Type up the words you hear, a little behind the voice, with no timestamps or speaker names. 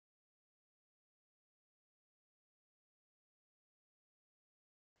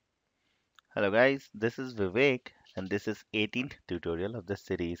Hello guys, this is Vivek and this is 18th tutorial of the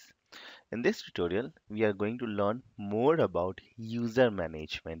series. In this tutorial, we are going to learn more about user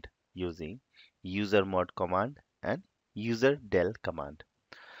management using usermod command and userdel command.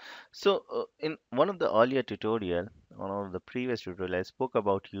 In one of the earlier tutorial, one of the previous tutorial, I spoke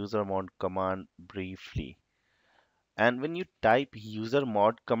about usermod command briefly. And when you type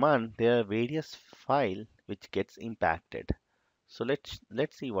usermod command, there are various file which gets impacted. So let's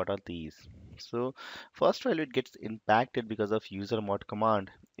see what are these. So first file it gets impacted because of user mod command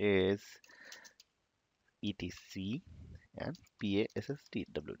is etc and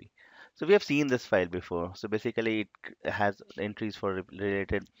passwd. So we have seen this file before. So basically has entries for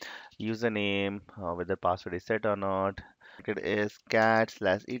related username, whether password is set or not. It is cat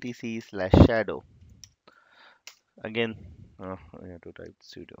slash etc slash shadow. Again, we have to type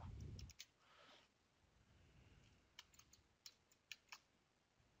sudo.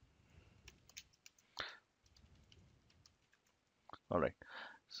 All right.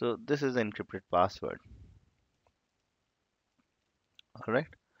 So this is encrypted password. All right.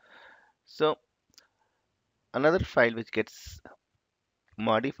 So another file which gets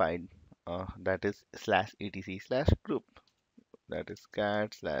modified, that is slash etc slash group, that is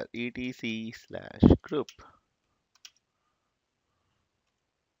cat slash etc slash group.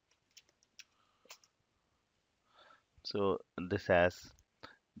 So this has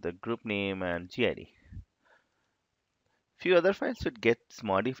the group name and gid. Few other files which gets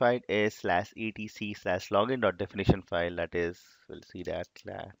modified is slash etc slash login dot definition file, that is, we'll see that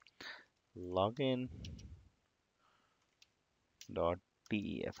slash login dot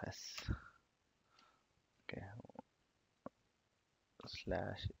defs. Okay,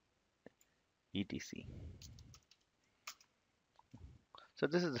 slash etc. So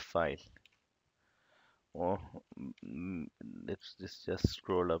this is the file. Oh, let's just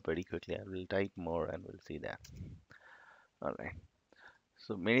scroll up very quickly. I will type more and we'll see that. All right.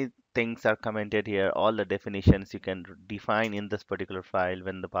 So many things are commented here. All the definitions you can define in this particular file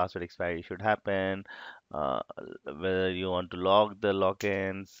when the password expiry should happen, whether you want to log the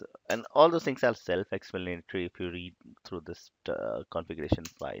logins, and all those things are self-explanatory if you read through this configuration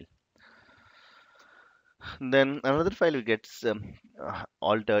file. Then another file which gets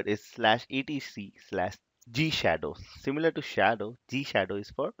altered is slash etc slash gshadow. Similar to shadow, gshadow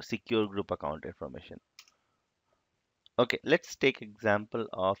is for secure group account information. Okay, let's take example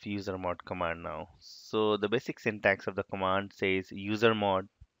of usermod command now. So the basic syntax of the command says usermod,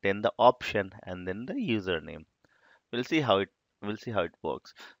 then the option, and then the username. We'll see how it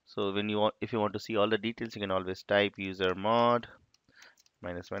works. So if you want to see all the details, you can always type usermod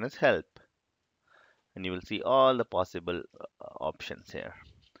minus minus help, and you will see all the possible options here.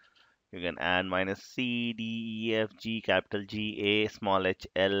 You can add minus C, D, E, F, G, capital G, A, small h,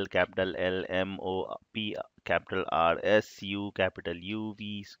 L, capital L, M, O, P, capital R, S, U, capital U,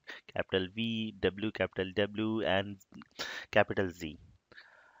 V, capital V, W, capital W, and capital Z.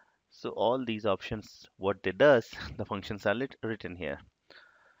 So all these options, what they does, the functions are written here.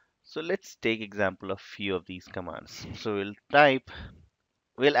 So let's take example of few of these commands. So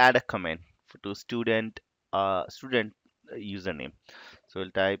we'll add a comment to student username. So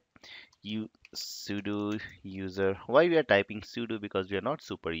we'll type sudo user. Why we are typing sudo? Because we are not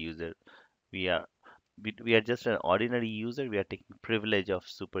super user. We are we are just an ordinary user. We are taking privilege of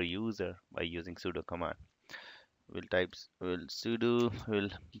super user by using sudo command. We'll sudo, we'll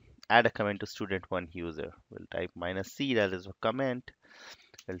add a comment to student one user. We'll type minus c, that is a comment.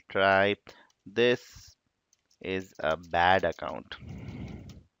 We'll type this is a bad account.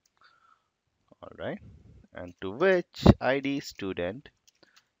 All right, and to which id student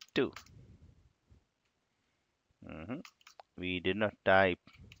 2. We did not type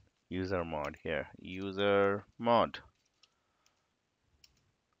user mod here. User mod.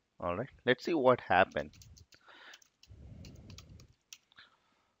 All right, let's see what happened.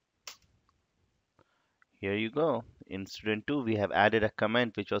 Here you go. In student 2, we have added a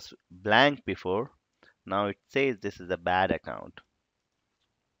comment which was blank before. Now it says this is a bad account.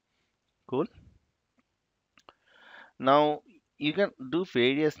 Cool. Now you can do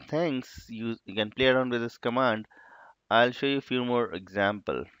various things. You can play around with this command. I'll show you a few more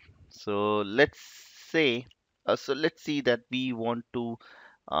example. So let's see that we want to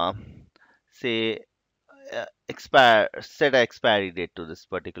say set an expiry date to this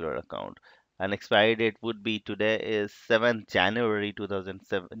particular account. An expiry date would be today is 7th January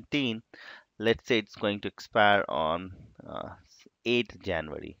 2017. Let's say it's going to expire on 8th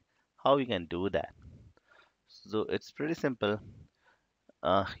January. How you can do that? So it's pretty simple.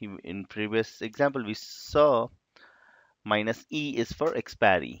 In previous example we saw minus e is for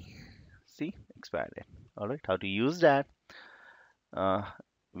expiry. see expired date. All right, how to use that? Uh,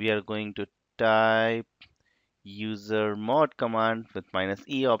 we are going to type usermod command with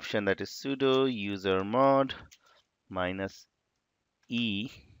 -e option, that is sudo usermod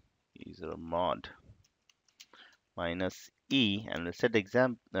 -e usermod -e, and we'll set the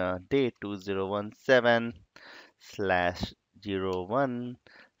exam date 2017 slash 01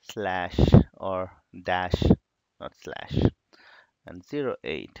 slash or dash, not slash, and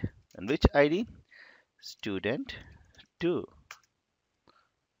 08, and which ID? Student 2.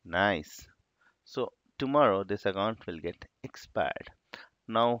 Nice. So tomorrow this account will get expired.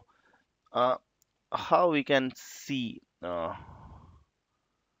 Now, uh, how we can see uh,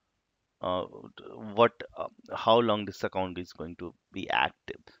 what how long this account is going to be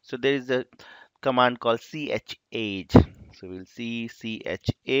active? So there is a command called chage. So we'll see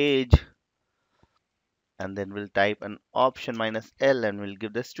chage, and then we'll type an option -l, and we'll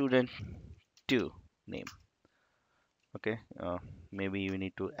give the student 2 name. Okay, maybe we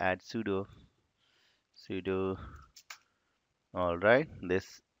need to add sudo. All right,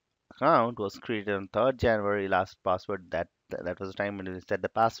 this account was created on 3rd January. Last password, that was the time when we set the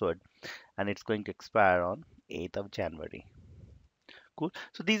password, and it's going to expire on 8th of January. Cool.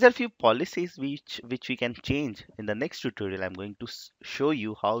 So these are few policies which we can change. In the next tutorial, I'm going to show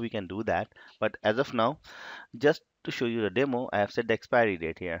you how we can do that. But as of now, just to show you the demo, I have set the expiry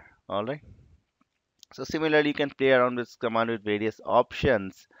date here. All right. So similarly, you can play around with this command with various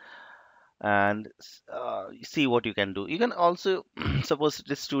options and see what you can do. You can also suppose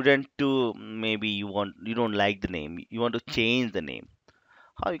the student to, maybe you don't like the name, you want to change the name.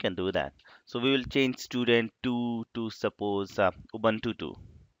 How you can do that? So we will change student to suppose Ubuntu 2.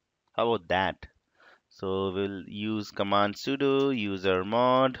 How about that? So we'll use command sudo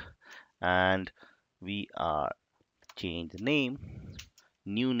usermod, and we are change the name.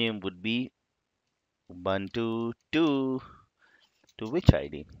 New name would be Ubuntu 2, to which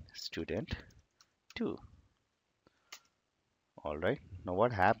ID? Student 2. All right. Now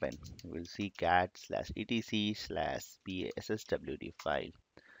what happened? We'll see cat slash etc slash passwd file.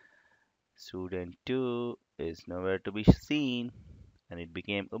 Student 2 is nowhere to be seen, and it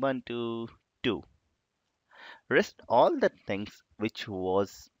became Ubuntu 2. Rest all the things which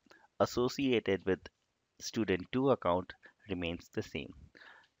was associated with student 2 account remains the same.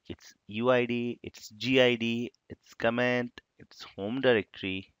 Its UID, its GID, its comment, its home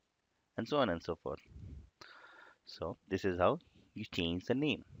directory, and so on and so forth. So this is how you change the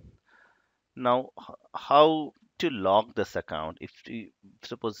name. Now, how to log this account? If we,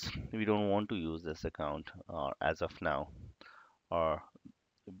 suppose we don't want to use this account as of now, or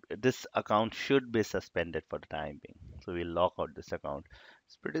this account should be suspended for the time being, so we'll log out this account.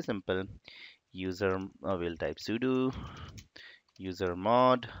 It's pretty simple. We'll type sudo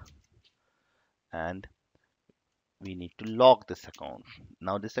usermod, and we need to log this account.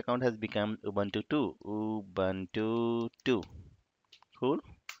 Now this account has become Ubuntu 2. Ubuntu 2. Cool.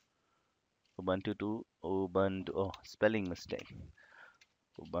 Ubuntu 2. Ubuntu. Oh, spelling mistake.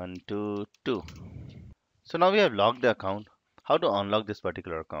 Ubuntu 2. So now we have logged the account. How to unlock this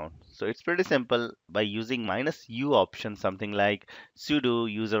particular account? So it's pretty simple by using -u option, something like sudo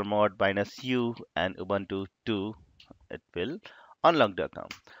usermod -u and Ubuntu 2. It will unlock the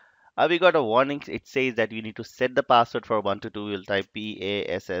account. We got a warning. It says that we need to set the password for Ubuntu 2. We'll type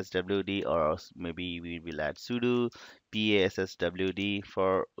passwd, or maybe we will add sudo passwd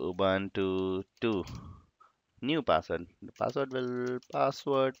for Ubuntu 2. New password. The password will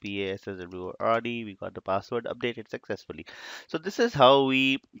password password. We got the password updated successfully. So this is how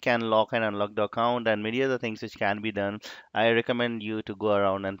we can lock and unlock the account, and many other things which can be done. I recommend you to go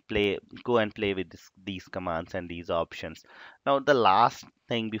around and go and play with these commands and these options. Now the last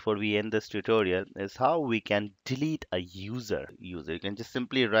thing before we end this tutorial is how we can delete a user. You can just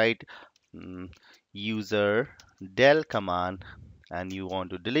simply write user del command, and you want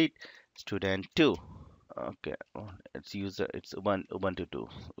to delete student 2. Okay, it's Ubuntu 2.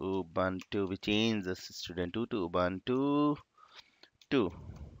 Ubuntu, we change the student 2 to Ubuntu 2.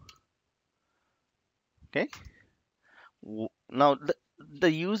 Okay. Now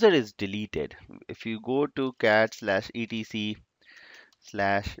the user is deleted. If you go to cat slash etc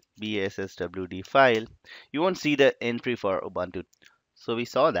slash bsswd file, you won't see the entry for Ubuntu. So we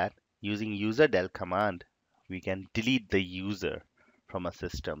saw that using userdel command, we can delete the user from a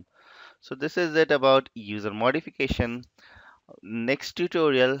system. So this is it about user modification. Next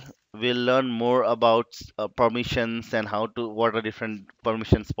tutorial, we'll learn more about permissions and what are different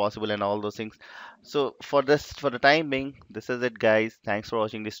permissions possible and all those things. So for the time being, this is it, guys. Thanks for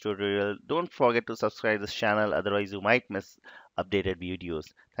watching this tutorial. Don't forget to subscribe this channel, otherwise you might miss updated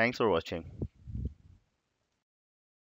videos. Thanks for watching.